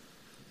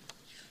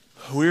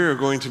We're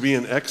going to be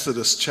in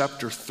Exodus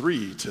chapter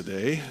 3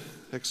 today.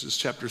 Exodus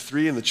chapter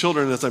 3, and the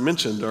children, as I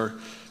mentioned, are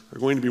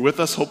going to be with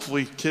us.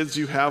 Hopefully, kids,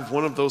 you have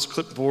one of those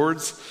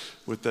clipboards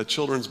with that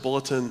children's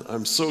bulletin.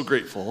 I'm so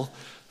grateful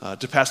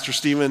to Pastor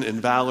Stephen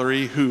and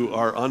Valerie, who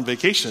are on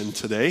vacation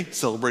today,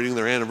 celebrating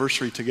their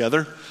anniversary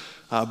together.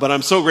 But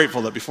I'm so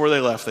grateful that before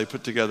they left, they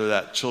put together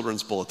that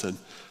children's bulletin.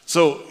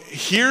 So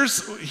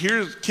here's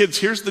kids,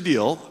 here's the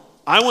deal.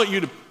 I want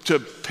you to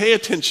pay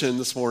attention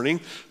this morning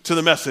to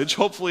the message.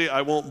 Hopefully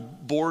I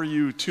won't bore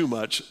you too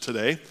much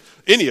today.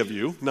 Any of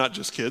you, not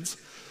just kids.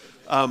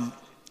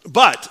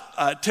 But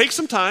take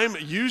some time,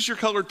 use your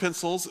colored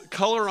pencils,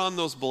 color on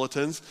those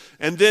bulletins,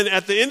 and then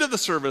at the end of the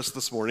service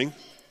this morning,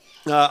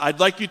 I'd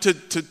like you to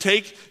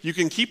take, you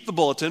can keep the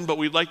bulletin, but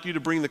we'd like you to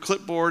bring the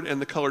clipboard and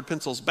the colored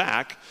pencils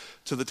back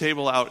to the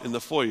table out in the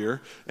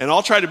foyer. And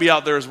I'll try to be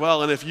out there as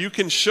well. And if you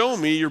can show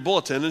me your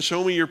bulletin and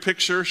show me your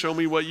picture, show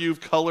me what you've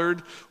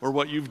colored or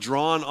what you've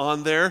drawn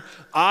on there,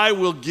 I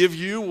will give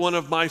you one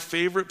of my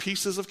favorite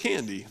pieces of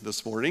candy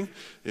this morning,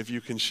 if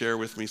you can share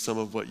with me some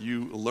of what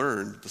you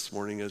learned this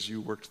morning as you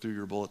worked through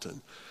your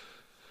bulletin.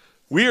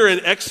 We are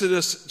in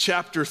Exodus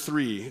chapter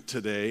 3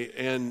 today,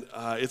 and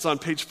it's on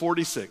page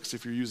 46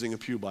 if you're using a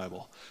Pew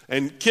Bible.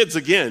 And kids,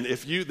 again,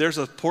 there's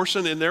a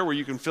portion in there where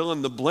you can fill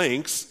in the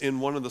blanks in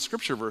one of the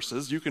scripture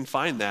verses. You can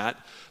find that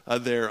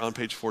there on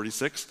page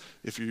 46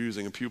 if you're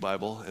using a Pew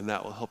Bible, and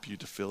that will help you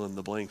to fill in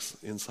the blanks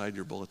inside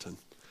your bulletin.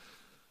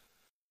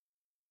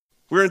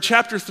 We're in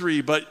chapter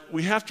 3, but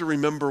we have to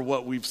remember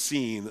what we've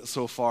seen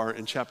so far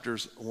in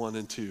chapters 1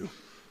 and 2.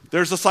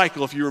 There's a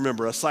cycle, if you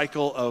remember, a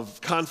cycle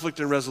of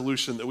conflict and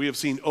resolution that we have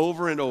seen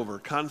over and over,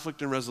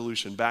 conflict and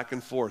resolution, back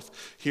and forth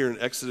here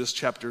in Exodus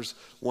chapters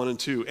 1 and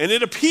 2. And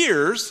it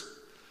appears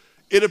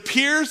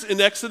in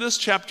Exodus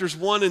chapters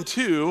 1 and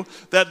 2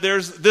 that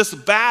there's this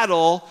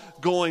battle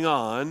going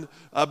on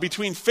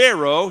between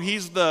Pharaoh.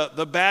 He's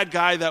the bad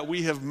guy that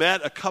we have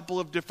met a couple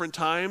of different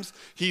times.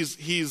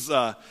 He's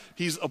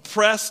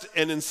oppressed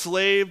and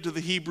enslaved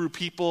the Hebrew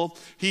people.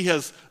 He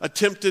has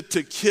attempted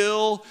to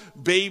kill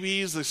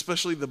babies,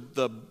 especially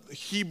the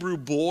Hebrew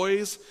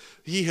boys.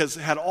 He has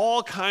had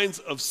all kinds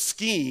of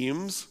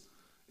schemes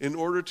in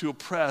order to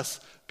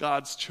oppress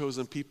God's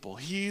chosen people.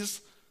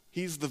 He's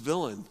the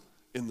villain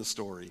in the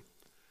story.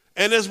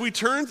 And as we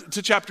turn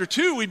to chapter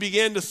 2, we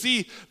began to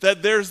see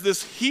that there's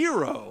this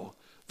hero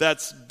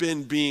that's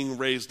been being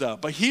raised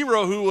up. A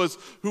hero who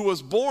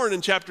was born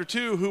in chapter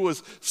 2, who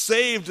was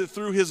saved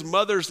through his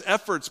mother's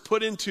efforts,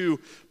 put into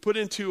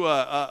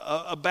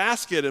a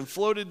basket and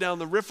floated down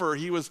the river.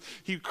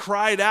 He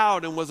cried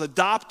out and was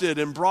adopted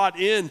and brought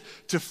in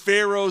to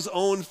Pharaoh's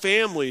own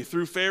family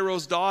through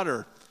Pharaoh's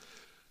daughter.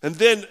 And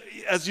then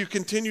as you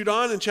continued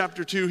on in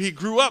chapter 2, he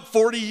grew up.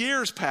 40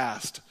 years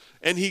passed.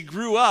 And he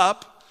grew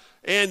up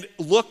and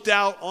looked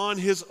out on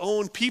his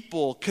own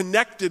people,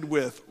 connected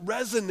with,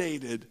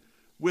 resonated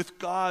with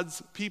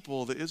God's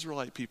people, the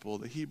Israelite people,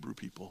 the Hebrew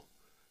people.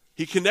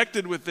 He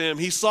connected with them.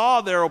 He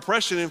saw their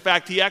oppression. In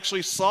fact, he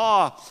actually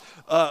saw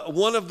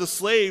one of the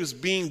slaves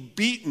being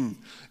beaten.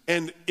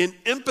 And in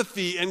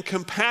empathy and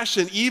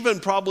compassion, even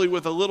probably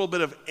with a little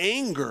bit of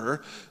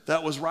anger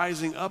that was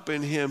rising up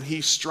in him,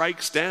 he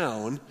strikes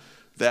down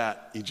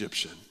that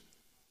Egyptian.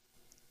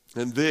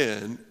 And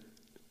then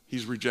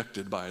he's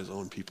rejected by his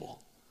own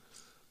people.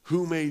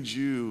 Who made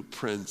you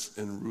prince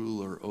and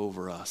ruler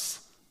over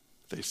us?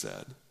 They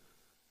said.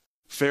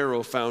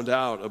 Pharaoh found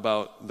out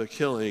about the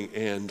killing,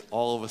 and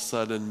all of a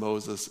sudden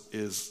Moses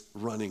is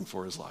running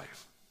for his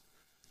life.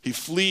 He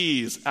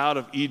flees out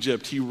of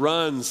Egypt. He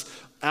runs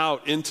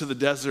out into the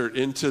desert,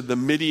 into the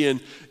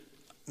Midian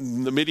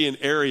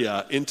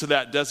area, into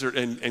that desert,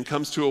 and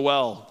comes to a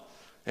well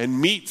and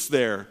meets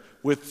there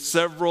with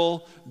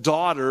several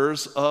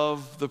daughters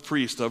of the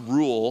priest of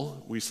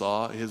Reuel. We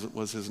saw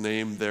was his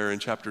name there in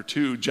chapter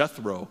 2.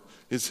 Jethro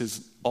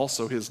is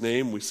also his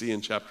name we see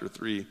in chapter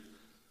 3.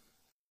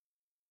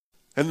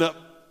 And the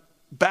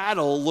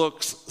battle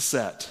looks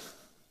set.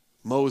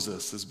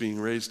 Moses is being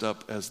raised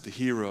up as the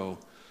hero.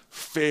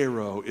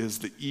 Pharaoh is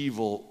the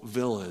evil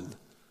villain.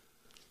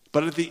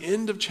 But at the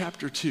end of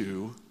chapter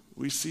 2,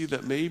 we see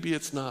that maybe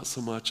it's not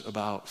so much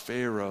about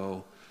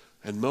Pharaoh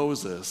and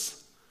Moses,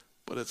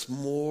 but it's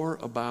more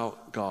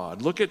about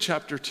God. Look at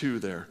chapter 2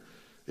 there.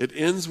 It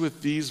ends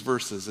with these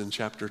verses in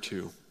chapter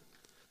 2.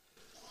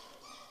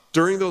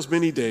 During those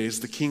many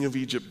days, the king of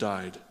Egypt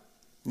died.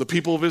 The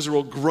people of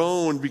Israel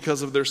groaned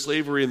because of their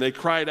slavery, and they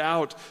cried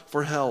out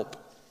for help.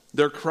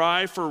 Their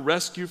cry for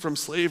rescue from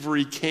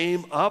slavery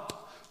came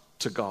up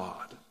to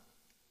God.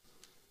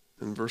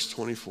 In verse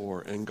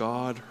 24, and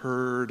God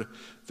heard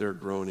their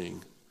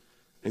groaning,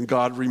 and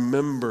God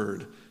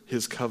remembered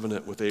his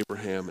covenant with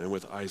Abraham and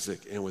with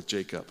Isaac and with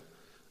Jacob.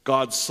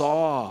 God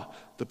saw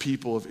the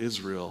people of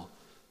Israel,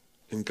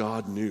 and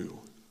God knew.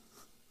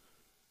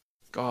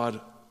 God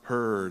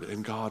heard,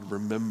 and God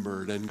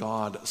remembered, and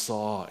God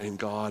saw, and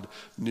God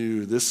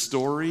knew. This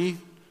story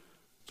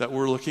that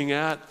we're looking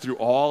at through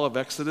all of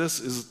Exodus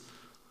is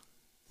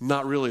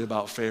not really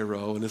about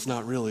Pharaoh, and it's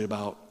not really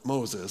about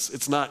Moses.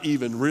 It's not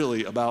even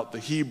really about the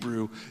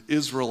Hebrew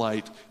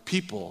Israelite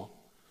people.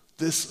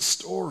 This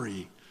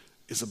story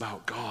is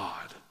about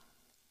God.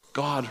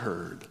 God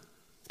heard,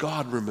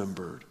 God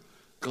remembered,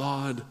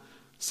 God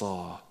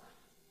saw,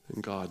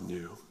 and God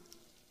knew.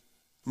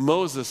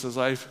 Moses, as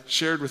I've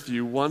shared with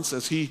you once,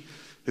 as he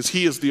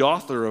is the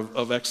author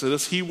of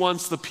Exodus, he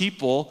wants the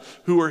people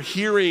who are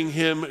hearing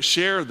him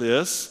share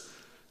this,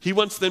 he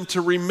wants them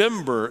to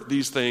remember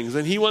these things,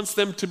 and he wants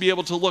them to be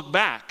able to look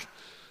back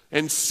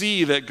and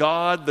see that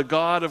God, the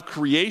God of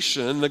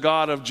creation, the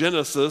God of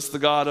Genesis, the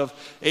God of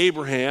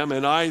Abraham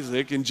and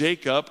Isaac and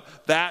Jacob,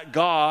 that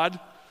God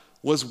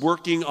was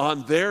working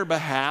on their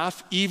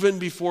behalf even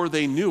before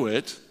they knew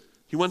it.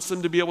 He wants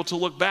them to be able to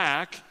look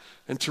back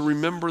and to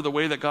remember the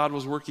way that God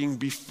was working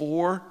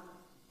before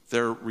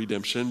their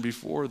redemption,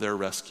 before their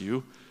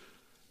rescue.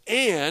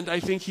 And I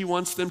think he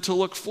wants them to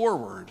look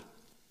forward.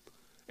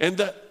 And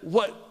that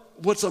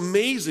what's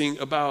amazing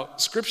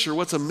about Scripture,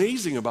 what's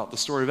amazing about the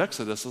story of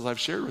Exodus, as I've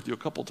shared with you a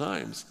couple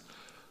times,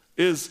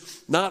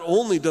 is not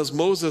only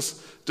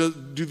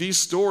do these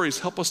stories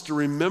help us to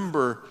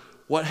remember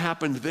what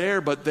happened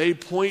there, but they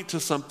point to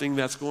something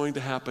that's going to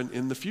happen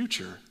in the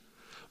future.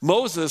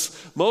 Moses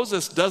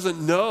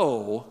doesn't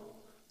know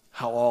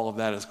how all of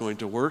that is going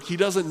to work. He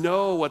doesn't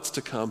know what's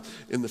to come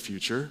in the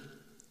future.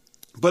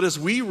 But as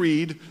we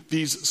read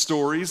these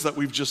stories that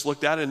we've just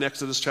looked at in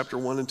Exodus chapter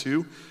 1 and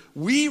 2,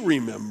 we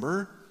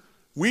remember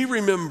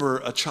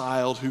a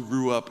child who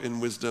grew up in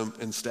wisdom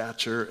and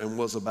stature and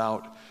was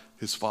about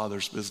his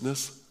father's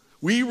business.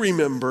 We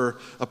remember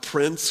a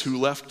prince who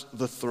left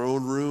the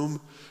throne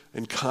room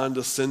and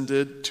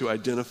condescended to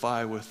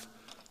identify with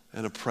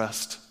an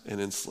oppressed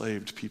and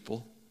enslaved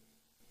people.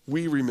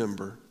 We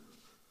remember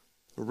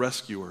a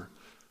rescuer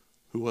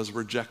who was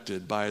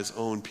rejected by his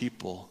own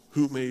people.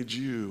 Who made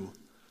you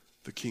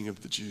the king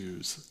of the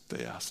Jews?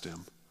 They asked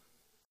him.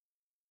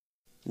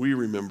 We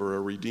remember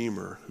a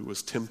redeemer who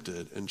was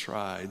tempted and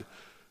tried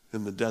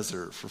in the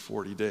desert for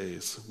 40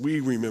 days. We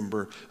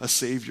remember a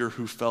Savior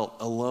who felt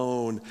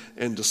alone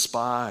and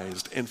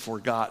despised and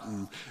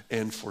forgotten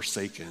and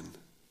forsaken.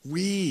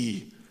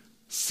 We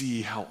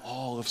see how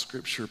all of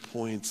Scripture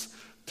points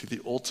to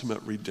the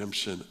ultimate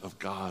redemption of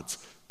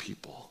God's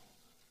people.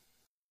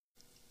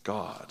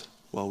 God,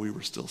 while we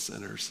were still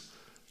sinners,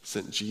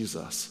 sent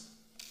Jesus.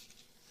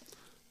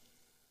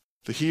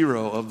 The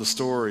hero of the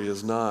story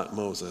is not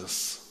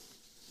Moses.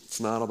 It's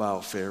not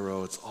about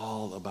Pharaoh. It's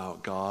all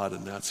about God,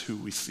 and that's who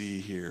we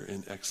see here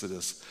in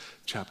Exodus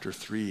chapter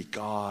 3.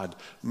 God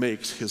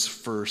makes his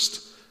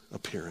first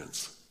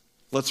appearance.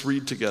 Let's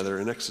read together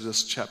in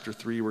Exodus chapter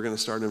 3. We're going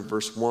to start in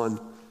verse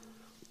 1.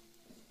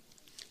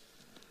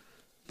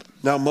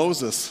 Now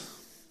Moses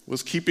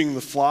was keeping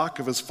the flock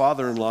of his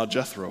father-in-law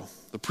Jethro,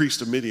 the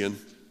priest of Midian,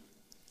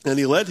 and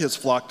he led his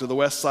flock to the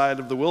west side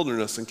of the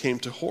wilderness and came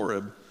to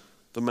Horeb,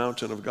 the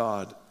mountain of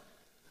God.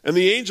 And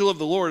the angel of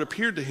the Lord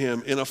appeared to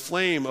him in a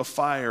flame of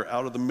fire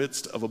out of the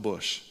midst of a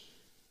bush.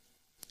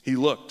 He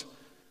looked,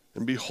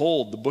 and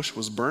behold, the bush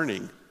was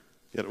burning,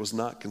 yet it was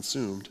not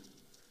consumed.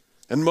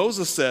 And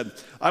Moses said,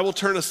 I will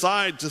turn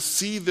aside to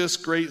see this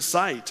great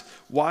sight,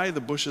 why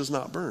the bush is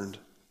not burned.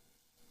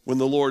 When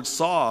the Lord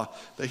saw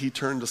that he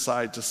turned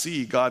aside to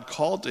see, God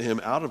called to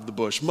him out of the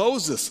bush,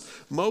 Moses,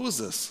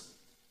 Moses.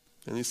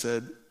 And he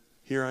said,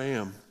 Here I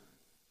am.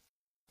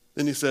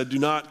 Then he said, Do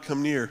not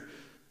come near.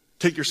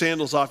 Take your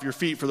sandals off your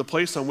feet, for the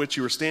place on which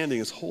you are standing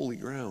is holy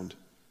ground.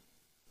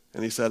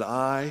 And he said,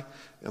 I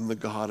am the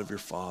God of your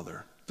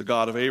father, the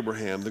God of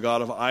Abraham, the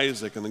God of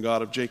Isaac, and the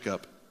God of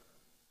Jacob.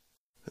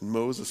 And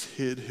Moses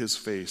hid his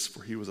face,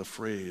 for he was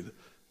afraid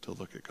to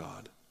look at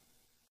God.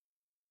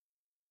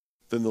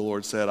 Then the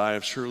Lord said, I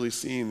have surely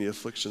seen the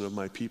affliction of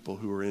my people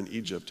who are in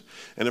Egypt,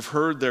 and have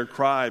heard their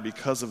cry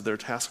because of their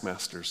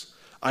taskmasters.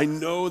 I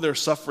know their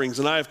sufferings,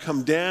 and I have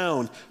come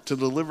down to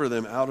deliver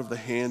them out of the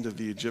hand of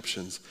the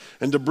Egyptians,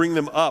 and to bring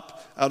them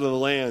up out of the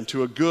land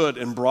to a good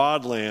and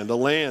broad land, a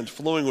land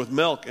flowing with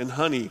milk and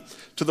honey,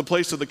 to the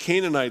place of the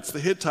Canaanites,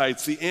 the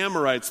Hittites, the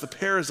Amorites, the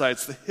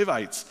Perizzites, the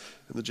Hivites,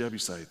 and the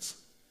Jebusites.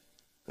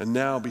 And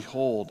now,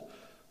 behold,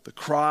 the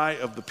cry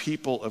of the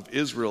people of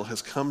Israel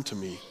has come to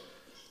me,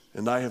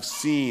 and I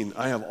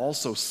have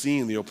also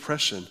seen the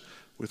oppression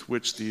with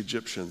which the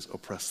Egyptians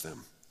oppress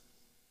them.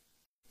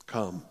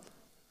 Come,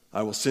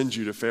 I will send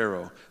you to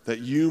Pharaoh, that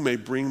you may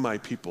bring my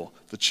people,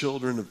 the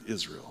children of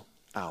Israel,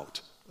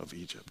 out of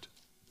Egypt.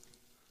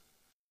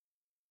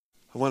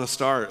 I want to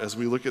start, as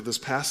we look at this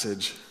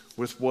passage,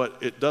 with what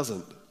it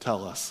doesn't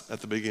tell us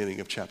at the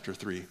beginning of chapter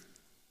 3.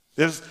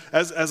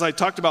 As I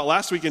talked about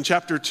last week in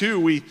chapter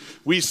 2,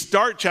 we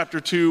start chapter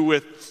 2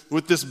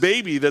 with this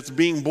baby that's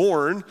being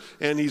born,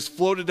 and he's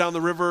floated down the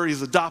river,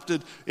 he's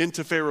adopted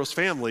into Pharaoh's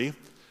family.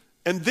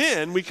 And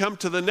then we come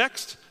to the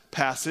next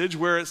passage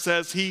where it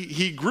says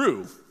he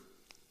grew.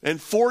 And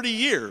 40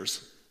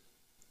 years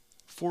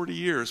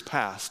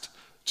passed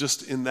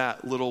just in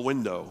that little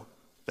window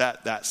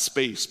that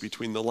space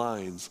between the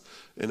lines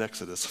in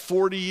Exodus.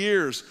 40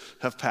 years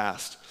have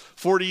passed.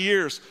 40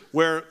 years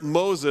where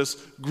Moses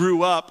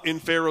grew up in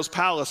Pharaoh's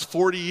palace.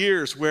 40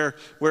 years where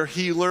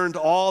he learned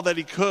all that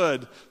he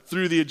could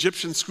through the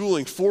Egyptian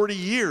schooling. 40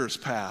 years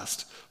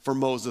passed for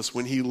Moses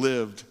when he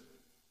lived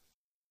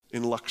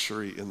in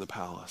luxury in the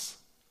palace.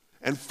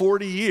 And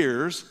 40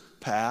 years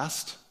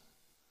passed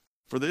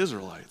for the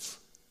Israelites,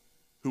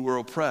 who were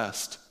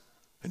oppressed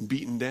and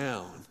beaten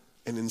down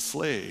and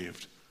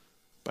enslaved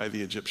by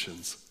the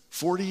Egyptians.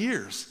 40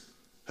 years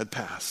had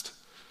passed.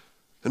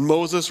 And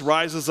Moses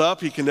rises up,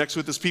 he connects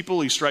with his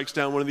people, he strikes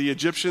down one of the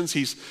Egyptians,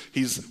 he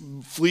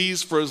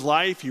flees for his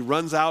life, he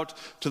runs out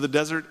to the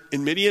desert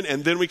in Midian,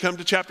 and then we come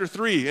to chapter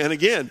 3. And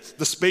again,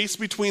 the space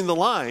between the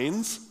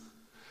lines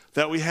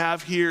that we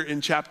have here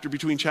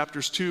between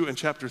chapters 2 and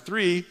chapter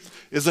 3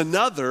 is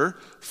another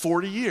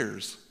 40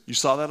 years. You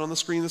saw that on the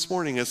screen this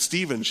morning as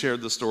Stephen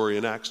shared the story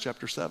in Acts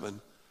chapter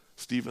 7.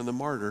 Stephen the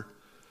martyr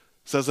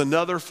says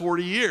another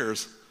 40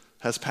 years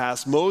has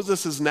passed.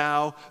 Moses is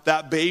now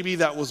that baby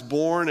that was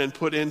born and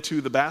put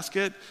into the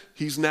basket.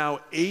 He's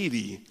now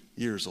 80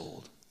 years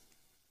old.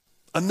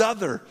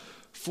 Another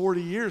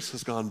 40 years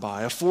has gone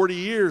by. 40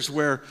 years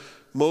where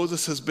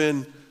Moses has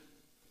been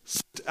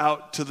sent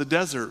out to the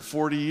desert.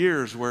 40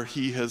 years where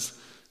he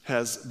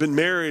has been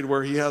married,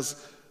 where he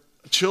has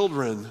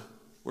children,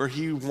 where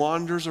he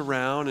wanders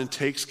around and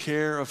takes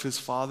care of his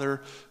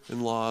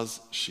father-in-law's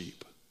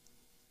sheep.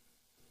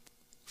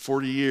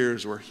 40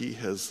 years where he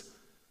has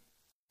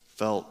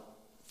felt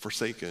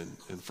forsaken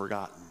and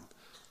forgotten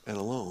and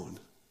alone.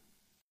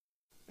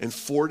 And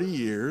 40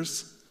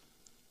 years,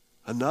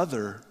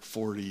 another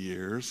 40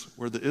 years,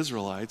 where the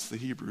Israelites, the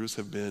Hebrews,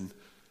 have been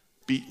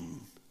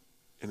beaten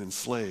and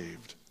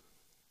enslaved.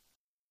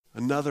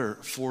 Another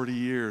 40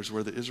 years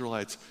where the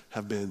Israelites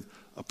have been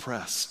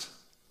oppressed,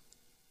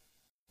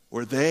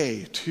 where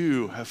they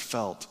too have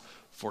felt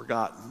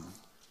forgotten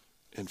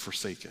and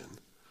forsaken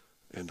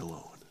and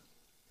alone.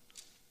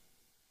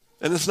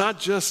 And it's not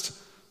just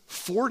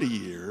 40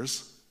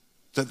 years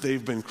that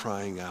they've been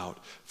crying out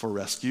for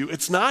rescue.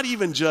 It's not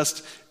even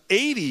just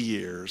 80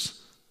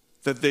 years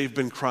that they've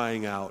been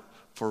crying out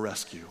for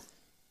rescue.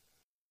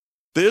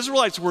 The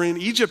Israelites were in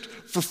Egypt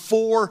for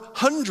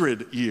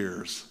 400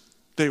 years.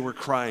 They were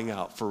crying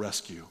out for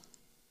rescue.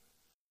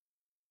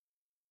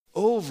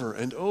 Over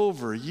and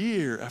over,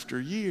 year after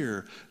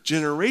year,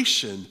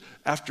 generation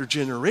after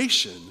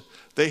generation,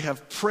 they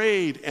have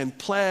prayed and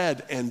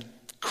pled and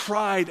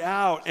cried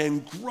out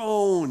and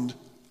groaned.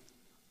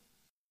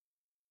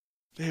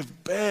 They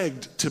have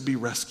begged to be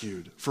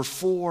rescued for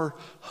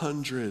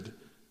 400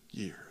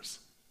 years.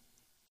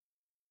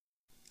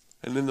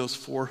 And in those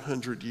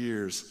 400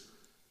 years,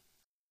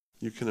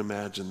 you can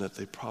imagine that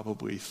they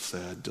probably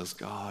said, does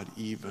God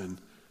even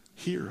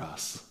hear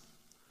us?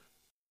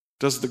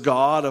 Does the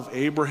God of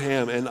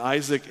Abraham and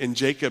Isaac and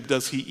Jacob,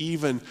 does he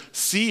even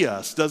see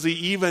us? Does he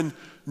even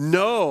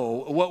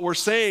know what we're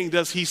saying?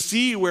 Does he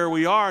see where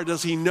we are?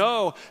 Does he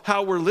know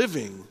how we're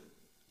living?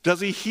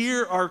 Does he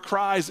hear our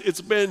cries? It's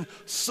been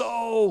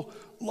so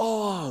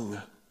long.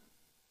 It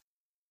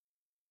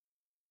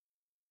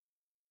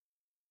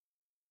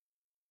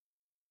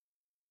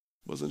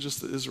wasn't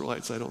just the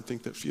Israelites, I don't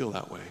think, that feel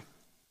that way.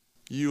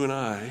 You and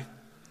I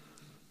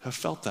have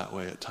felt that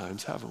way at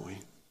times, haven't we?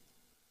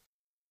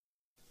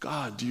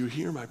 God, do you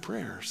hear my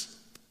prayers?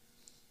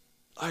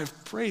 I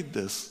have prayed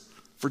this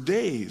for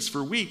days,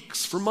 for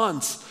weeks, for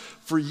months,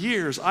 for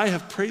years. I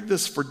have prayed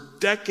this for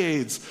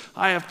decades.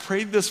 I have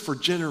prayed this for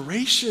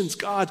generations.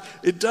 God,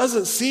 it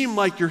doesn't seem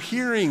like you're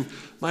hearing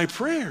my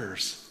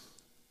prayers.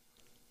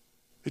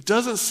 It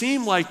doesn't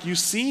seem like you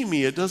see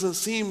me. It doesn't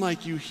seem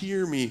like you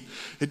hear me.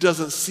 It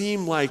doesn't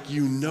seem like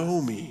you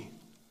know me.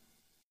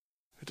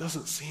 It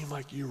doesn't seem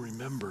like you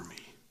remember me.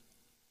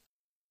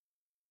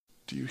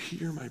 Do you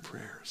hear my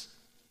prayers?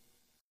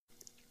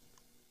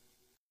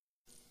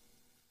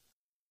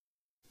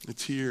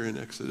 It's here in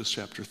Exodus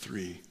chapter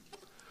 3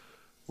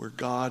 where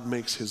God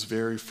makes his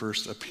very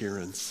first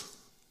appearance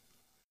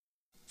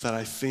that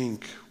I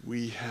think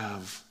we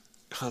have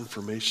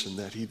confirmation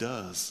that he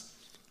does,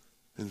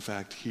 in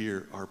fact,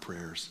 hear our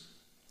prayers.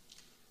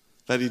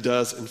 That he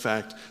does, in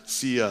fact,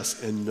 see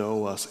us and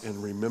know us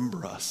and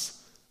remember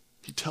us.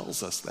 He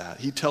tells us that.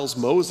 He tells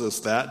Moses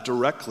that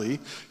directly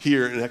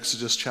here in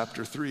Exodus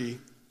chapter 3.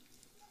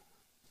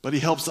 But he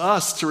helps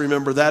us to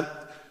remember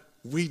that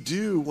we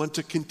do want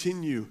to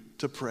continue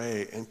to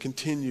pray and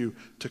continue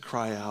to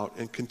cry out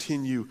and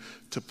continue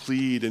to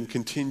plead and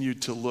continue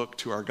to look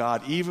to our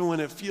God, even when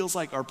it feels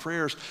like our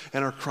prayers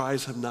and our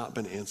cries have not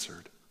been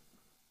answered.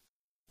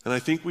 And I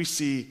think we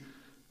see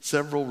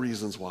several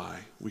reasons why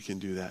we can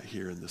do that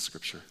here in this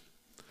scripture.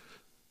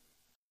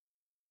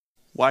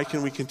 Why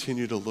can we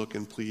continue to look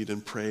and plead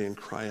and pray and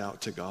cry out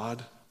to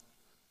God?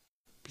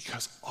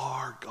 Because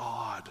our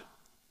God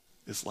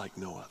is like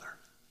no other.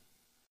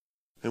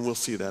 And we'll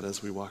see that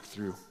as we walk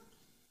through.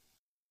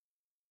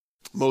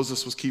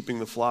 Moses was keeping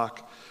the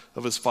flock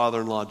of his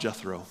father-in-law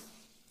Jethro.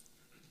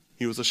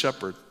 He was a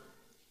shepherd,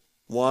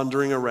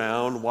 wandering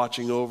around,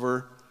 watching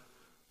over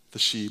the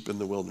sheep in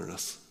the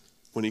wilderness,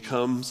 when he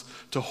comes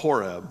to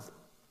Horeb,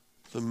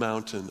 the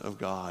mountain of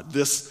God.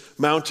 This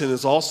mountain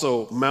is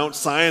also Mount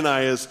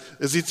Sinai, as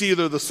it's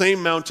either the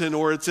same mountain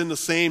or it's in the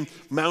same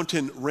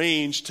mountain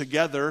range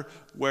together,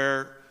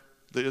 where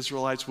the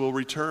Israelites will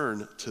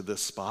return to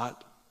this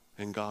spot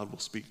and God will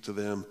speak to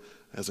them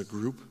as a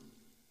group.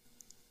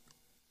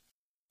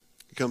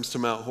 He comes to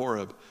Mount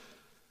Horeb.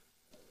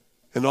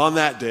 And on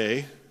that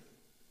day,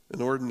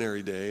 an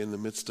ordinary day, in the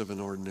midst of an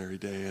ordinary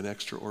day, an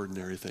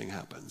extraordinary thing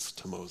happens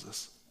to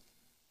Moses.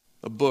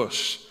 A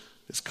bush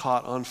is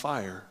caught on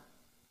fire,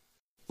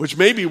 which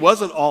maybe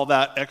wasn't all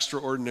that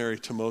extraordinary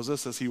to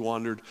Moses as he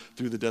wandered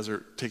through the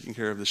desert taking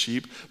care of the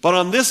sheep. But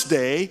on this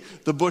day,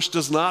 the bush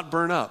does not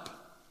burn up.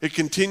 It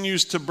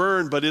continues to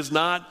burn, but is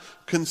not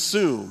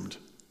consumed,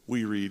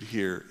 we read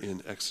here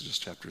in Exodus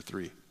chapter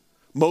 3.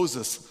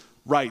 Moses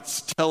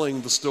writes,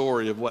 telling the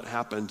story of what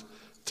happened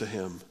to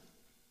him.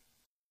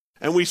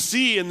 And we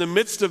see in the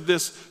midst of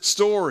this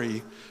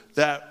story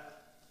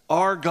that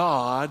our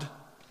God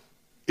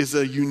is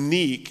a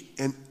unique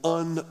and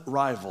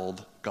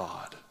unrivaled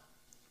God.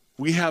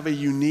 We have a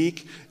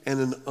unique and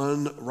an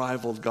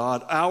unrivaled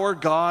God. Our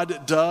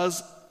God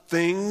does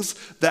things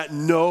that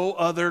no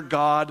other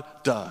God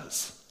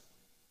does.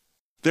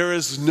 There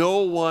is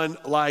no one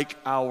like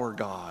our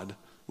God,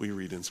 we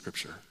read in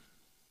Scripture.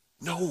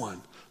 No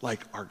one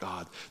like our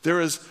God.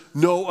 There is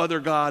no other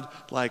God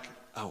like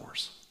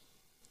ours.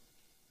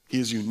 He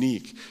is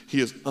unique.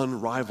 He is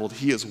unrivaled.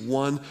 He is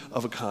one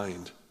of a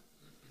kind.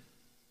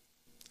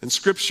 And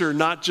Scripture,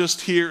 not just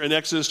here in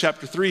Exodus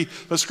chapter 3,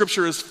 but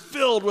Scripture is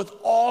filled with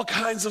all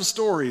kinds of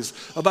stories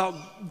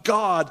about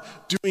God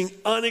doing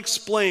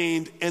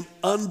unexplained and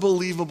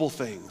unbelievable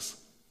things.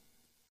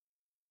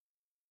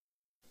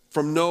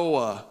 From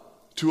Noah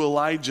to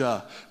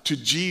Elijah to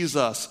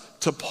Jesus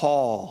to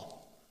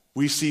Paul,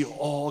 we see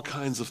all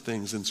kinds of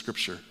things in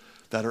Scripture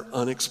that are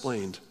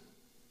unexplained.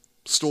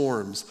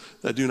 Storms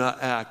that do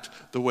not act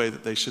the way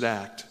that they should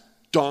act.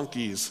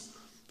 Donkeys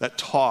that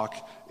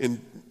talk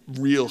in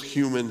real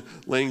human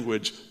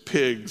language.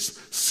 Pigs,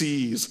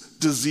 seas,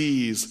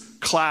 disease,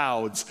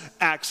 clouds,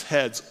 axe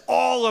heads.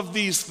 All of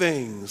these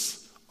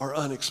things are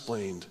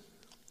unexplained.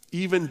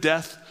 Even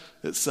death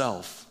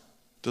itself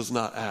does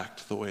not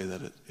act the way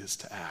that it is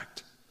to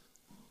act.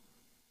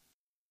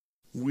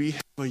 We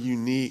have a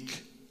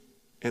unique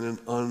and an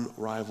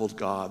unrivaled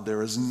God.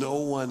 There is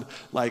no one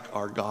like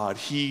our God.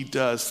 He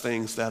does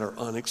things that are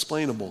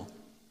unexplainable,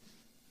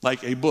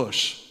 like a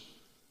bush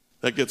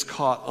that gets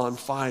caught on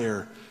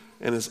fire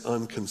and is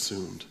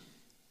unconsumed.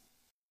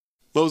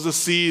 Moses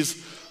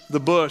sees the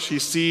bush. He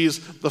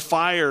sees the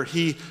fire.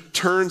 He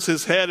turns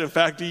his head. In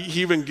fact,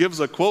 he even gives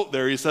a quote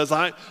there. He says,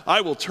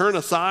 I will turn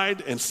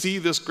aside and see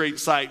this great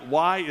sight.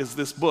 Why is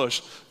this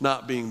bush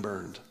not being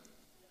burned?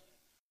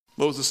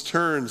 Moses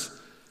turns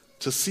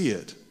to see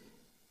it.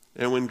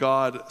 And when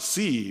God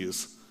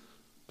sees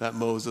that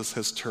Moses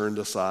has turned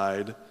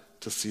aside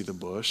to see the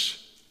bush,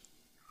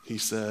 he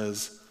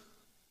says,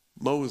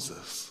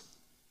 Moses,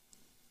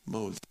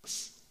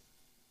 Moses.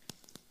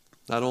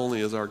 Not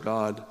only is our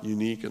God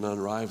unique and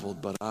unrivaled,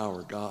 but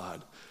our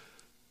God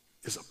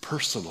is a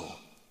personal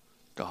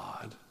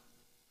God.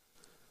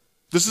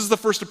 This is the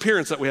first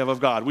appearance that we have of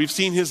God. We've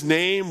seen his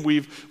name.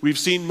 We've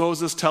seen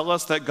Moses tell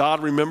us that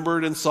God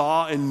remembered and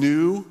saw and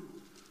knew.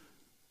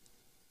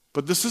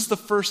 But this is the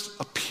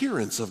first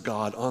appearance of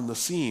God on the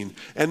scene.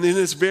 And in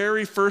his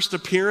very first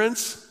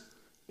appearance,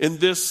 in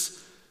this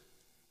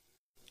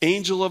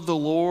angel of the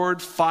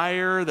Lord,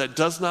 fire that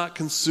does not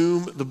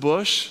consume the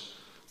bush,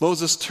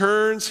 Moses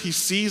turns, he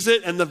sees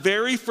it, and the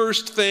very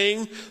first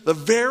thing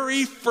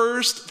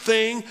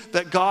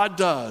that God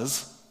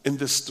does in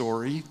this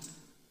story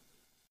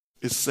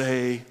is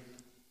say,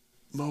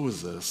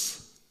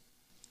 Moses,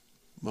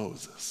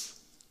 Moses.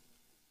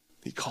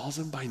 He calls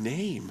him by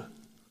name.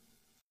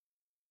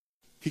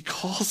 He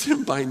calls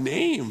him by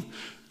name.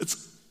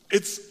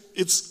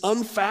 It's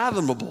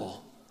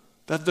unfathomable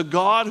that the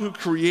God who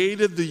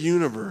created the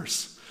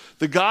universe,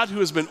 the God who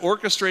has been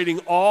orchestrating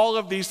all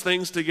of these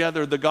things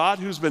together, the God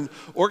who's been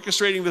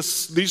orchestrating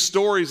these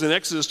stories in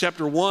Exodus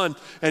chapter 1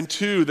 and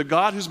 2, the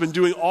God who's been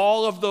doing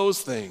all of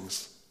those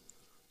things,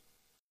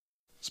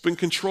 has been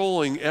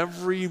controlling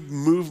every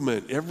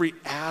movement, every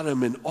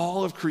atom in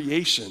all of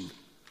creation.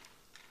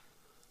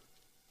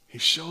 He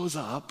shows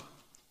up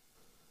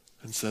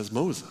and says,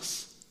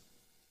 Moses.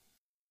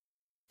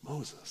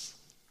 Moses.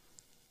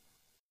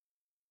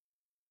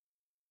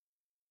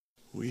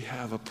 We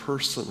have a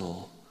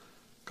personal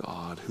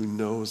God who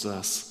knows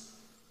us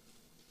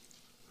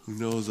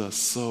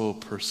so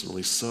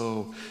personally,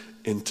 so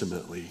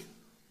intimately.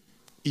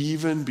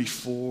 Even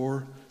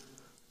before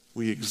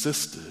we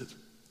existed,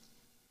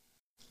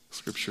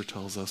 Scripture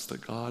tells us that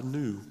God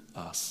knew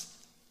us.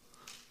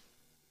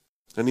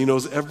 And he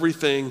knows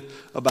everything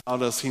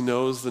about us. He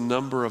knows the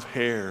number of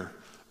hair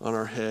on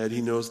our head.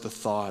 He knows the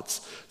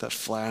thoughts that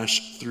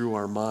flash through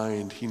our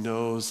mind. He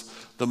knows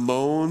the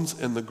moans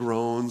and the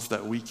groans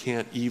that we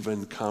can't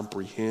even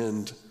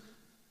comprehend.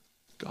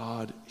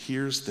 God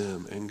hears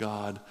them and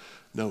God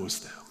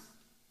knows them.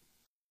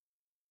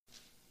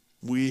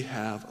 We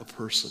have a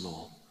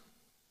personal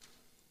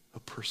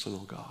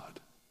God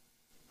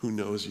who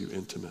knows you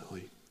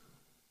intimately.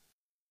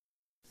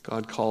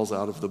 God calls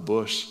out of the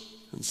bush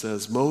and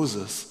says,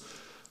 Moses,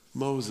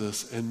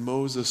 Moses, and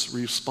Moses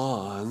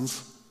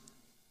responds,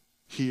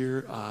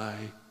 here I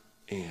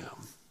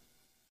am.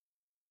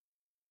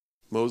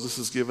 Moses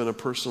is given a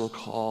personal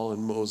call,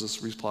 and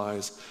Moses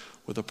replies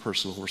with a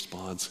personal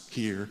response,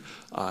 here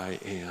I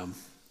am.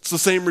 It's the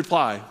same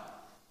reply.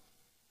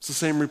 It's the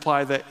same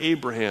reply that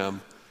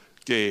Abraham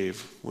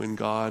gave when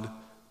God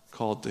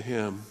called to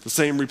him. The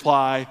same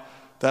reply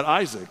that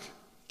Isaac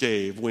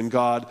gave when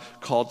God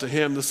called to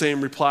him. The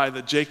same reply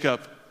that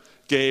Jacob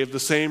gave. The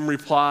same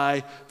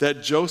reply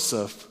that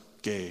Joseph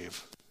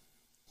gave.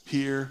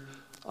 Here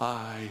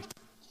I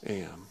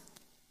am.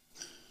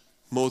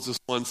 Moses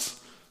wants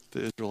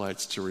the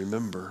Israelites to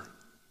remember.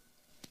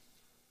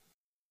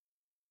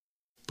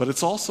 But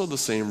it's also the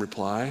same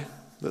reply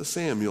that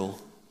Samuel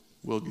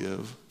will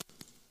give.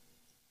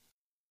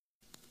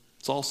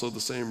 It's also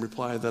the same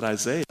reply that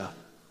Isaiah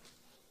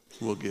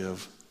will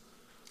give.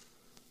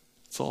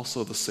 It's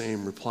also the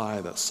same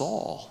reply that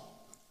Saul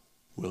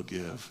will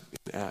give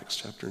in Acts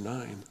chapter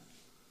 9.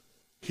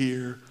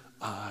 Here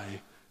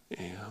I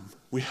am.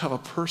 We have a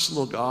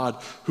personal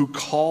God who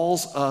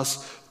calls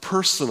us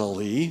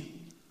personally,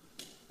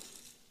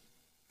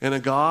 and a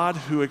God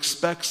who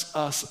expects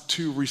us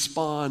to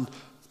respond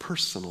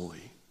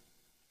personally.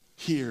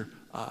 Here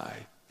I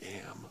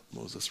am,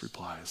 Moses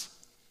replies.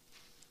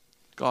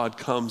 God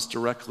comes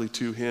directly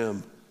to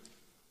him,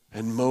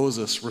 and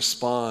Moses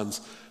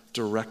responds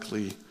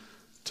directly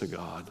to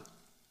God.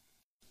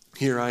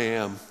 Here I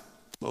am,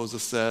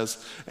 Moses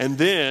says. And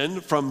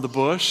then from the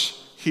bush,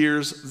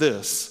 here's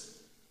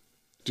this.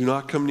 Do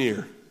not come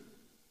near.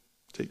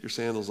 Take your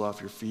sandals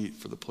off your feet,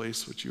 for the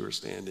place which you are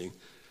standing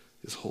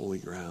is holy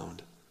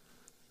ground.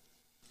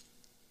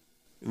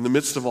 In the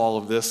midst of all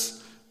of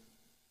this,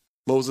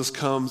 Moses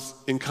comes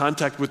in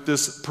contact with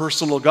this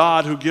personal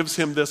God who gives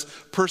him this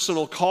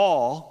personal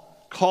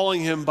call,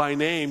 calling him by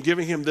name,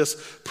 giving him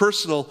this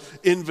personal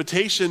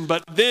invitation,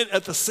 but then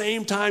at the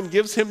same time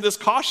gives him this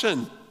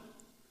caution.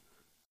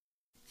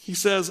 He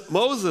says,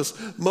 Moses,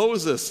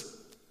 Moses,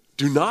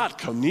 do not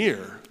come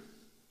near.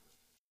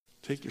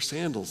 Take your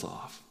sandals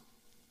off,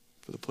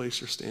 for the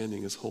place you're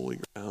standing is holy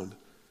ground.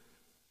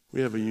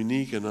 We have a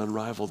unique and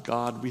unrivaled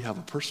God. We have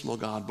a personal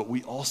God, but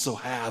we also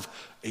have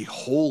a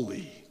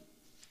holy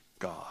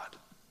God.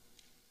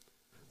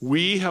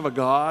 We have a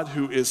God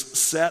who is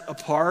set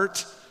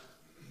apart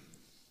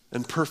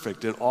and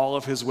perfect in all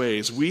of his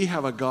ways. We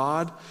have a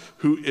God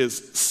who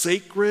is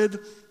sacred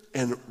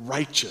and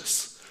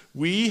righteous.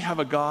 We have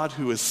a God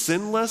who is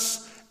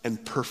sinless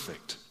and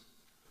perfect.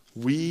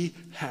 We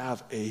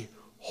have a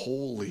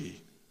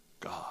holy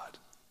God.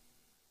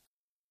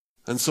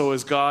 And so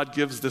as God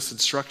gives this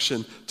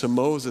instruction to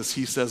Moses,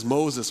 he says,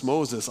 Moses,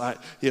 Moses,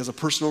 he has a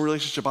personal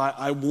relationship.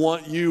 I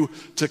want you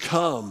to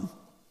come.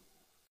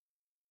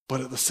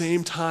 But at the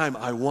same time,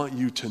 I want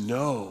you to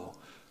know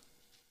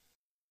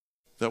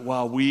that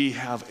while we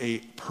have a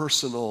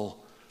personal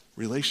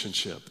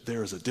relationship,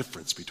 there is a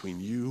difference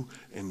between you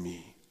and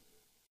me.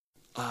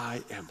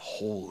 I am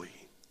holy,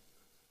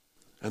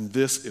 and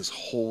this is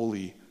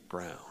holy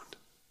ground.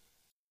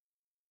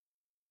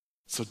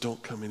 So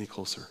don't come any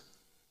closer.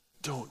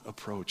 Don't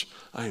approach.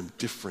 I am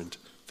different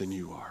than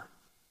you are.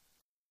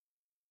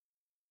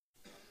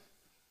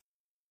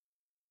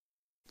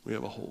 We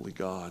have a holy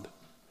God.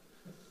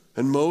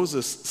 And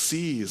Moses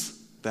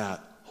sees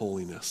that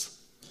holiness.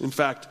 In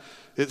fact,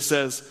 it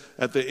says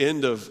at the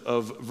end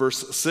of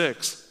verse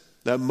 6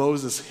 that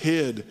Moses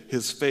hid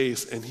his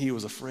face and he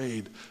was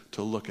afraid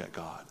to look at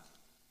God.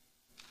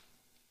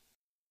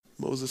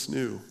 Moses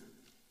knew.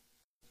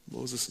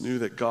 Moses knew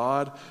that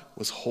God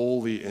was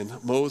holy, and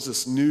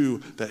Moses knew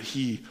that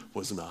he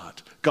was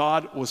not.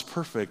 God was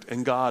perfect,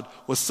 and God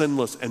was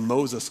sinless, and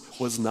Moses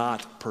was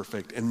not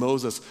perfect, and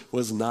Moses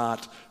was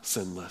not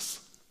sinless.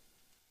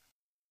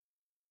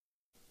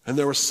 And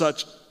there was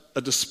such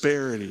a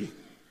disparity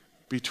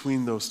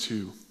between those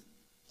two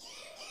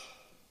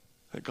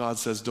that God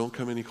says, don't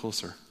come any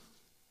closer.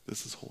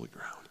 This is holy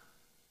ground.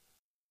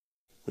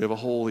 We have a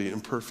holy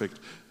and perfect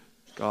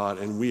God,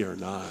 and we are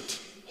not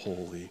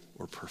holy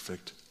or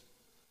perfect.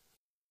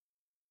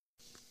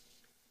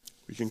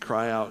 We can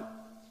cry out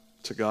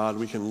to God,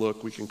 we can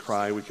look, we can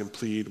cry, we can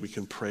plead, we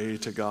can pray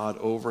to God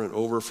over and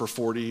over for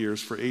 40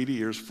 years, for 80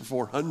 years, for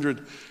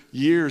 400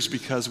 years,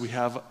 because we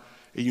have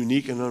a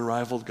unique and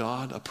unrivaled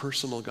God, a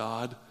personal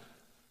God.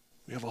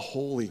 We have a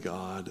holy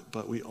God,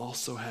 but we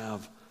also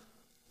have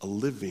a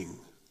living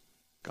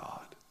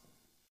God.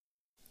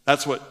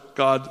 That's what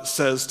God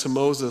says to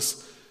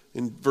Moses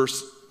in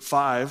verse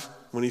 5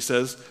 when he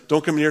says,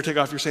 don't come near, take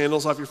off your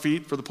sandals off your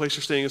feet, for the place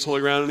you're staying is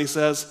holy ground. And he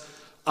says,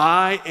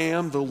 I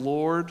am the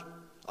Lord,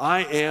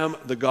 I am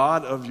the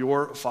God of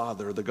your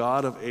father, the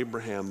God of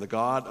Abraham, the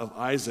God of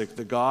Isaac,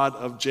 the God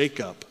of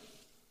Jacob.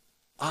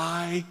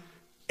 I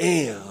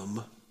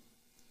am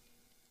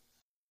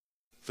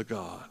the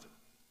God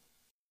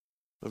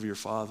of your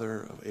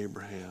father, of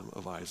Abraham,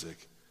 of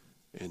Isaac,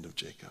 and of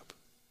Jacob.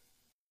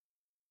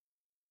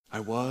 I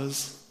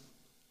was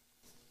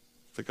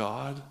the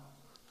God.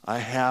 I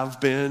have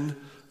been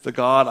the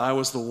God. I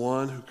was the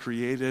one who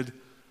created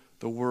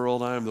the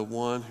world. I am the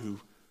one who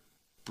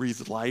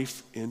breathed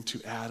life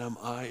into Adam.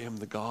 I am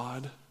the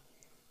God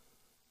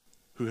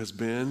who has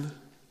been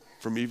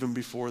from even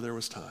before there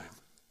was time.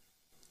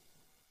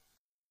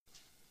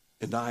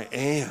 And I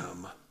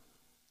am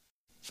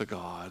the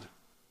God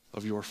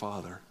of your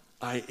father.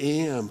 I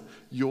am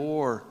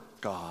your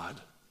God.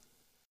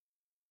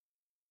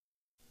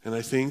 And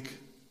I think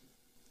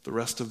the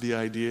rest of the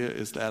idea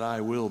is that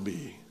I will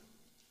be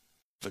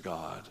the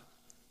God.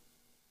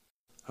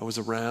 I was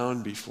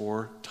around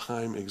before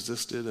time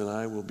existed, and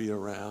I will be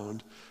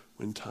around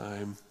when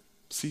time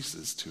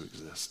ceases to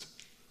exist.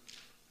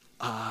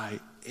 I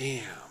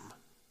am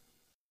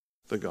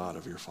the God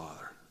of your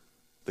father,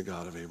 the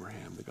God of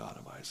Abraham, the God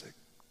of Isaac,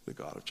 the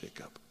God of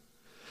Jacob.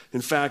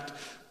 In fact,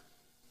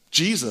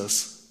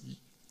 Jesus,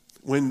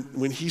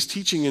 when he's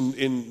teaching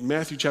in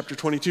Matthew chapter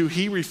 22,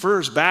 he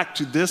refers back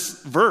to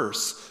this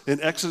verse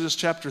in Exodus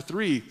chapter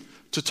 3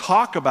 to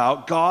talk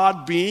about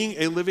God being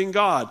a living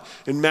God.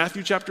 In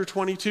Matthew chapter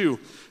 22,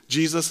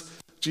 Jesus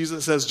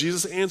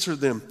answered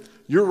them,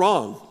 "You're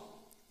wrong,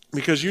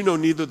 because you know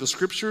neither the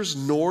scriptures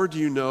nor do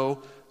you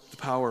know the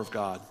power of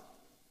God.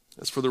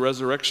 As for the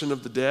resurrection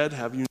of the dead,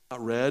 have you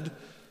not read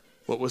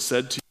what was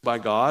said to you by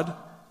God?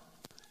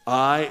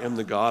 I am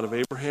the God of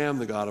Abraham,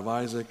 the God of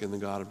Isaac, and the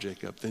God of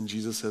Jacob." Then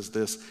Jesus says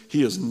this,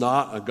 "He is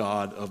not a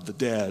God of the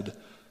dead,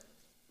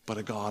 but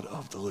a God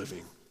of the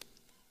living."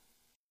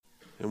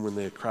 And when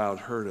the crowd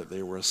heard it,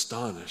 they were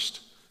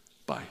astonished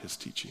by his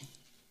teaching.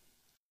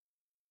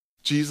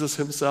 Jesus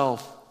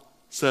himself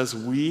says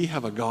we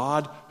have a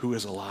God who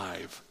is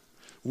alive.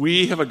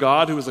 We have a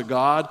God who is a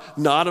God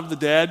not of the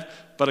dead,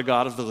 but a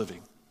God of the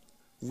living.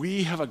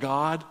 We have a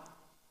God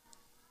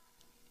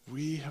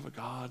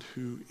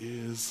who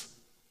is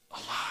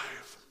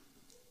alive.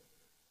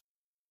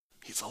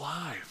 He's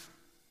alive.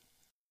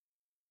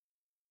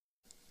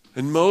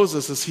 And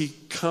Moses, as he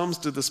comes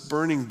to this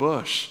burning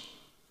bush,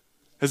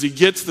 as he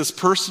gets this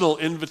personal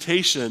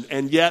invitation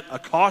and yet a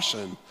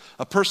caution,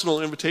 a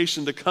personal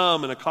invitation to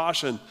come and a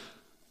caution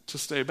to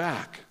stay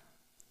back,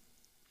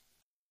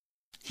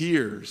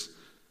 hears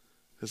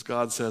as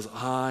God says,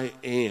 "I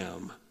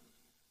am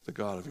the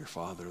God of your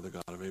father, the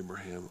God of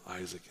Abraham,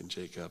 Isaac, and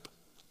Jacob.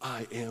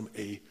 I am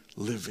a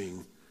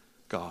living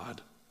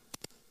God."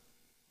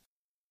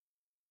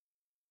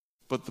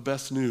 But the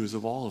best news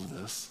of all of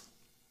this,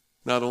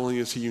 not only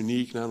is he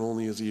unique, not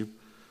only is he a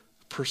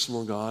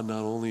personal God,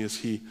 not only is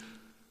he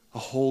a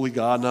holy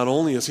God, not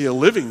only is he a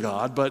living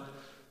God,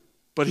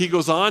 but he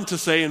goes on to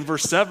say in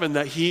verse 7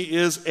 that he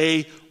is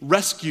a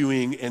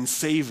rescuing and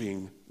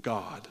saving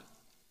God.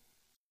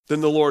 Then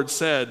the Lord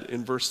said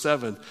in verse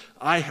 7,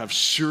 "I have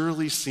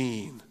surely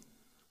seen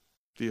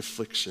the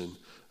affliction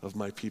of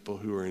my people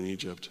who are in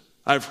Egypt.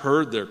 I've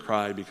heard their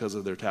cry because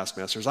of their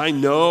taskmasters. I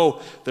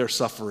know their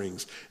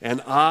sufferings, and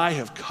I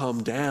have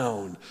come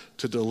down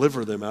to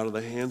deliver them out of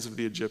the hands of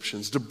the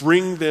Egyptians, to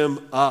bring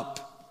them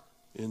up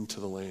into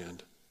the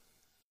land."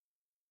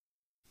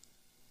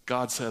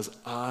 God says,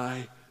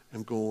 "I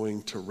am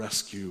going to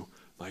rescue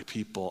my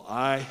people.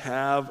 I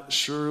have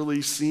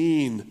surely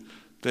seen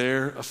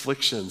their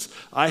afflictions.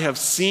 I have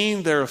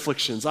seen their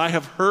afflictions. I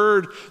have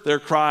heard their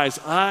cries.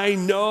 I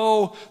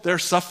know their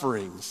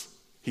sufferings,"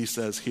 he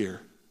says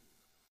here.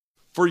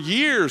 For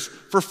years,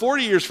 for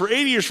 40 years, for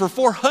 80 years, for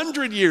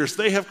 400 years,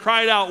 they have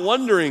cried out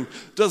wondering,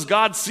 does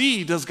God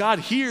see? Does God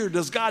hear?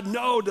 Does God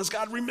know? Does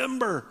God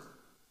remember?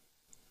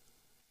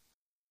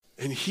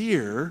 And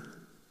here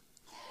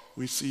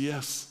we see,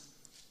 yes,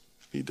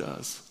 he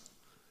does.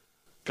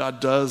 God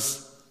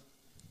does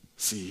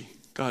see.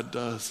 God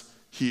does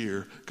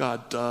hear.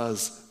 God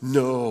does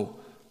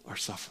know our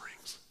sufferings.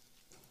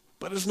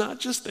 But it's not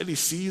just that he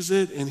sees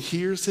it and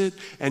hears it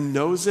and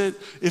knows it.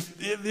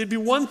 It'd be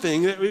one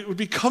thing, it would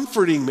be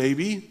comforting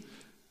maybe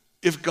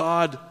if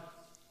God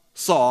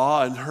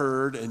saw and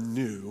heard and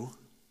knew.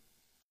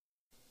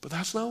 But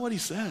that's not what he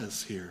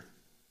says here.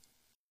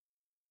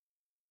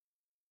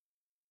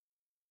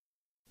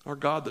 Our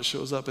God that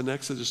shows up in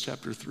Exodus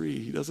chapter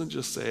 3, he doesn't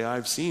just say,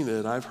 "I've seen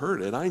it, I've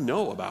heard it, I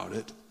know about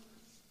it."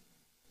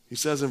 He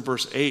says in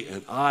verse 8,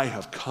 "And I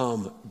have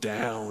come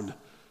down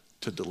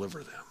to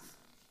deliver them."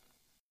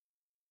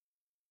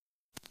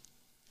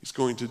 He's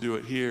going to do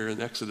it here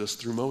in Exodus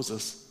through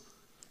Moses.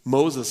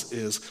 Moses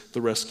is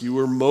the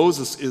rescuer.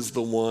 Moses is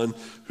the one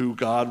who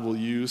God will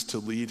use to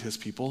lead his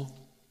people.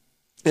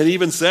 And he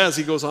even says,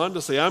 he goes on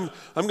to say, I'm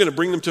going to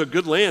bring them to a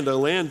good land,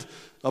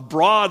 a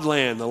broad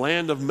land, a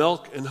land of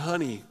milk and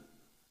honey.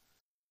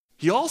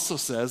 He also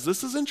says,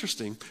 this is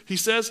interesting, he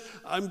says,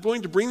 I'm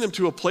going to bring them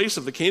to a place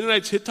of the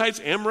Canaanites, Hittites,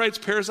 Amorites,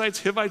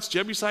 Perizzites, Hivites,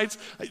 Jebusites.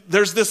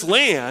 There's this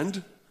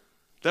land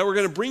that we're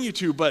going to bring you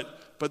to, but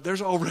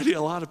there's already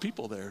a lot of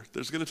people there.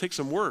 There's going to take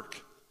some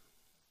work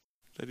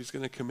that he's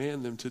going to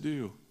command them to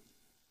do.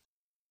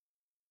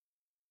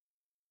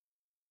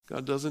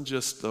 God doesn't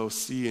just, though,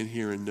 see and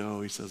hear and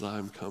know. He says,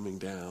 I'm coming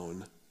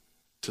down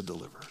to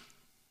deliver.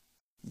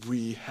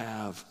 We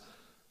have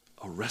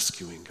a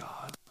rescuing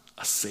God,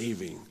 a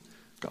saving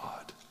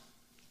God.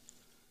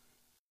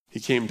 He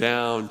came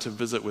down to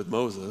visit with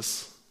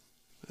Moses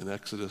in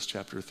Exodus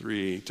chapter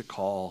 3 to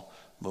call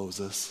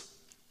Moses.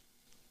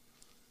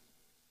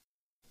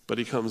 But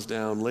he comes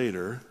down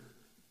later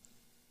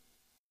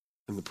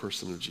in the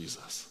person of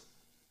Jesus.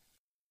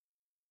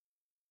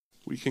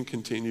 We can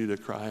continue to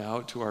cry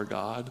out to our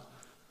God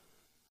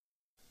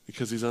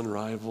because he's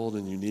unrivaled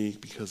and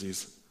unique, because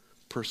he's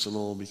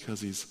personal, because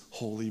he's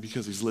holy,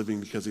 because he's living,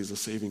 because he's a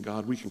saving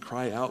God. We can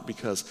cry out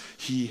because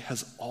he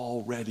has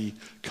already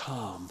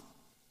come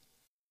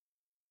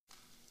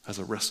as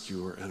a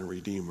rescuer and a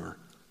redeemer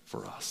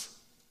for us.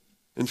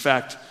 In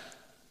fact,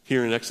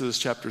 here in Exodus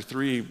chapter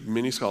 3,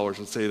 many scholars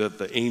would say that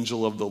the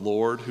angel of the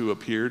Lord who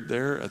appeared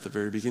there at the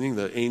very beginning,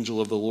 the angel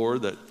of the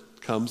Lord that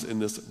comes in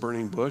this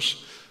burning bush,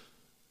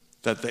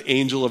 that the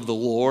angel of the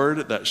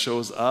Lord that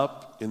shows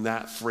up in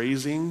that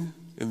phrasing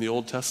in the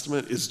Old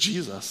Testament is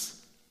Jesus.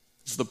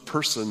 It's the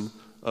person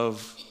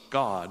of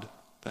God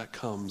that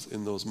comes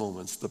in those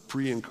moments, the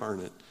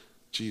pre-incarnate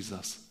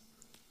Jesus.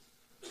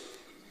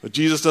 But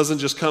Jesus doesn't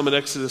just come in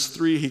Exodus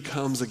 3, he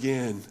comes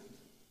again.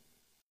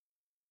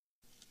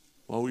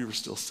 While we were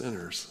still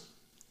sinners,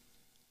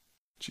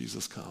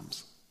 Jesus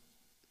comes.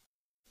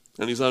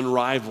 And he's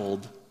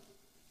unrivaled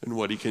in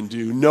what he can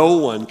do. No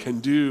one can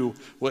do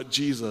what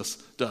Jesus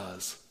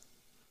does.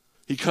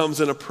 He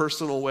comes in a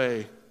personal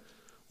way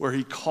where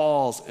he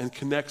calls and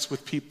connects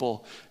with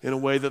people in a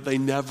way that they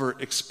never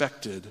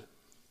expected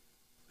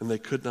and they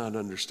could not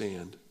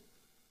understand.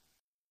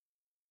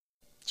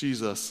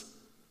 Jesus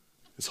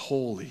is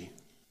holy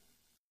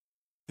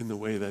in the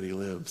way that he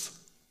lives,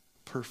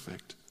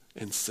 perfect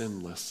and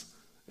sinless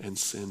and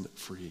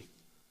sin-free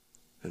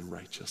and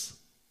righteous.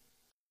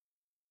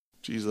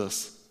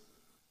 Jesus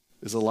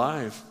is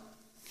alive.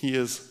 He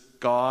is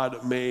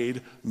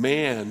God-made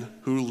man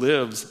who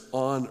lives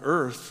on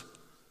earth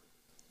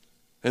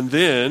and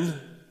then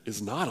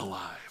is not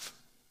alive,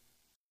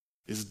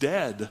 is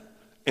dead,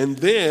 and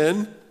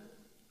then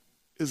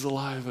is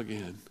alive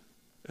again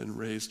and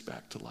raised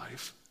back to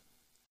life.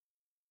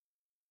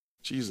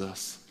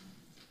 Jesus,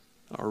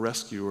 our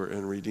rescuer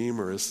and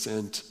redeemer, is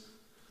sent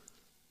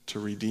to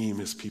redeem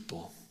his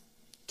people,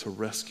 to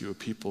rescue a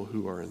people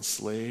who are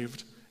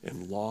enslaved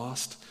and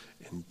lost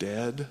and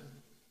dead.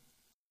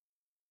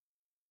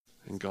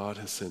 And God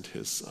has sent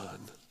his Son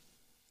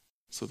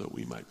so that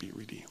we might be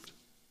redeemed.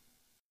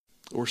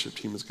 The worship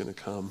team is going to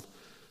come,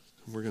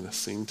 and we're going to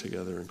sing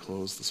together and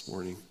close this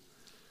morning.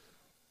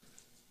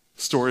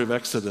 The story of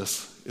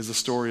Exodus is a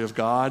story of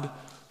God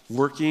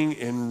working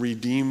and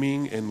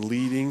redeeming and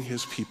leading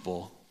his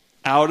people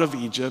out of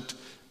Egypt,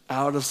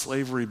 out of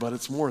slavery, but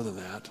it's more than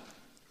that.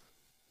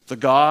 The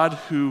God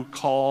who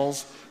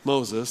calls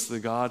Moses, the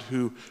God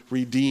who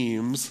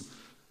redeems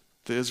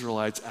the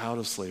Israelites out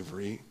of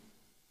slavery,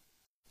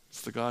 it's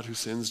the God who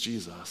sends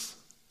Jesus.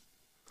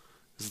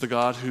 It's the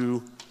God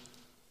who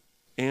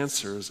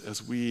answers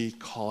as we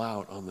call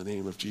out on the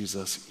name of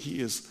Jesus. He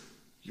is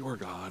your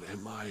God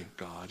and my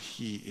God.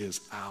 He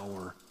is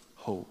our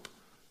hope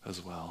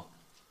as well.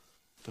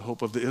 The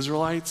hope of the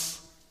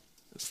Israelites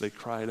as they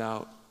cried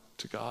out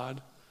to God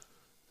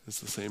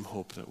is the same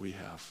hope that we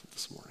have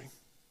this morning.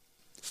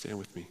 Stand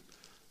with me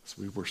as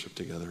we worship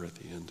together at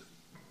the end.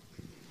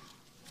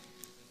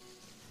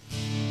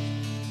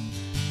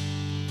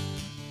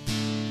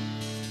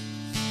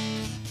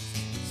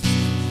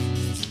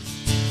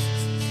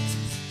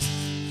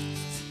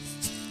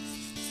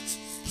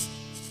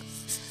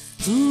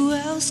 Who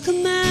else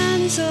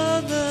commands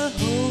all the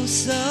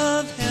hosts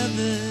of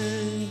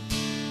heaven?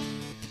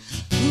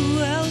 Who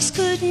else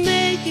could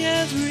make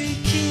every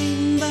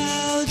king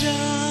bow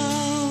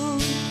down?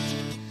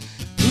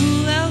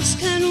 Who else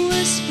can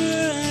whisper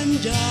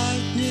and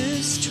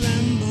darkness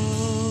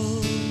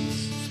trembles?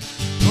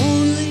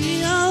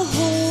 Only a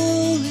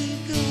holy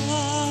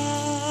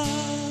God.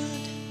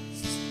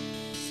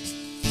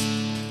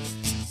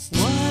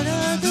 What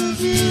other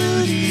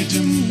beauty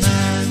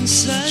demands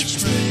such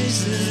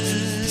praises?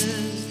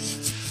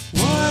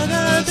 What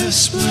other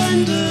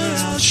splendor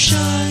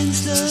outshines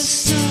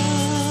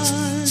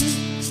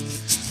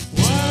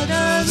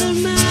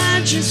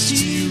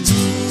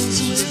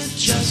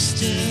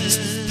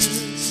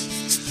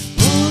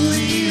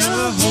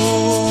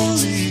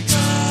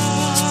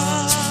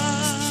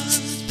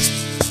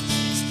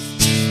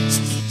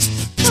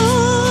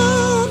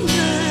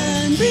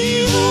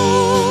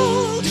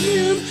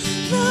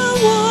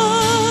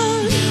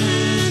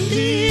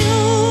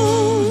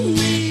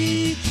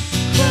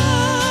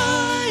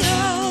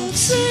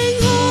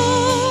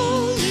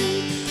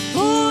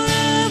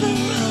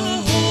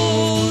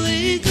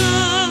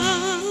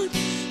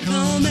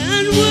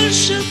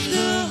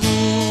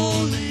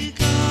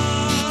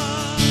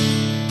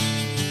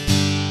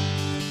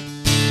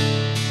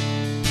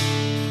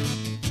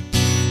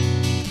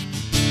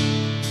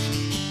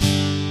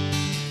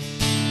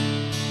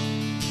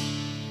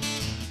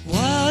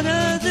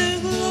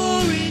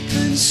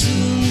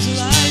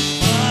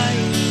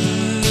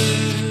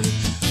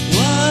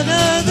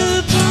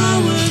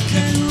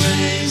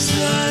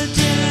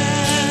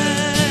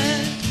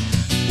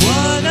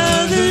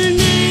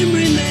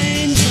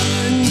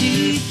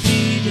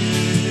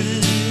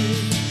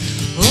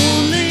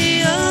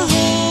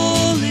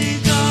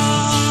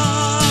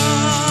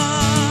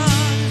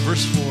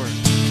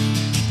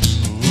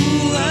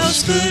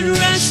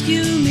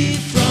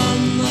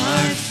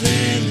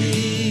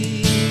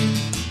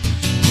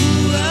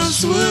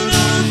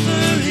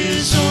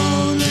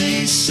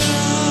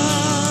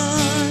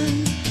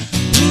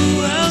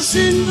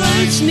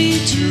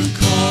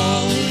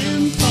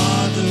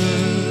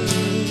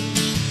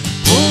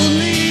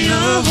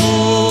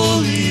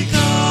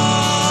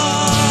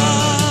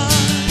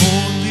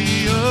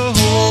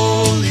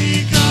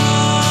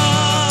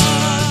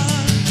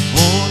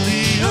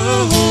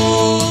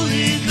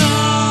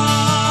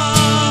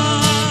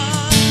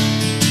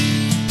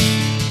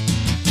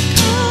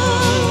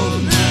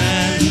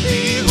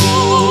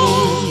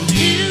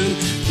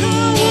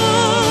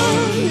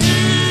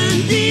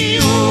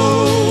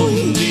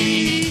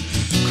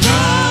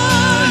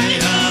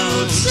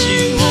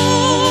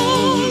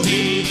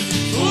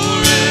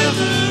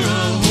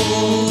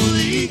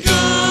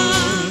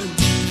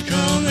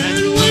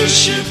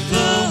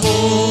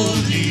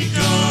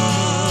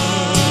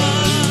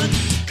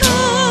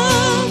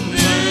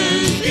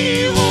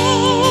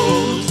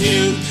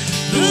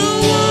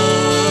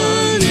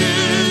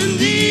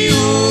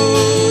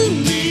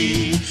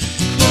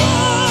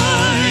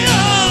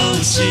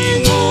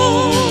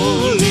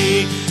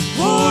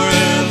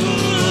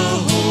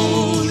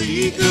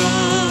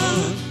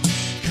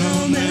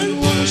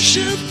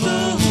worship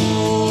the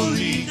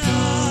Holy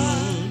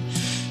God.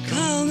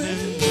 Come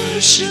and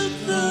worship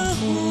the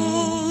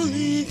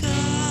Holy God.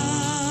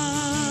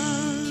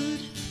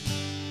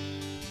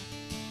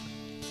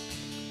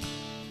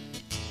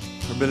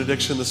 Our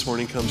benediction this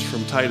morning comes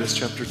from Titus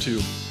chapter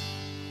 2.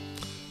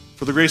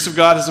 For the grace of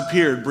God has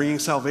appeared, bringing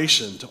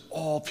salvation to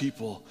all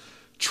people,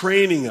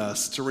 training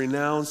us to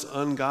renounce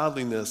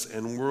ungodliness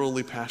and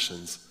worldly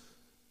passions,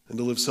 and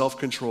to live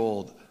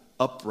self-controlled,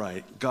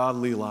 upright,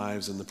 godly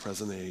lives in the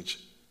present age,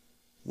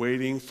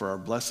 waiting for our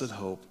blessed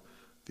hope,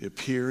 the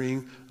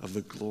appearing of the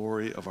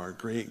glory of our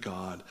great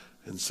God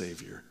and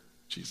Savior,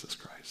 Jesus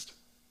Christ.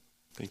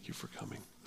 Thank you for coming.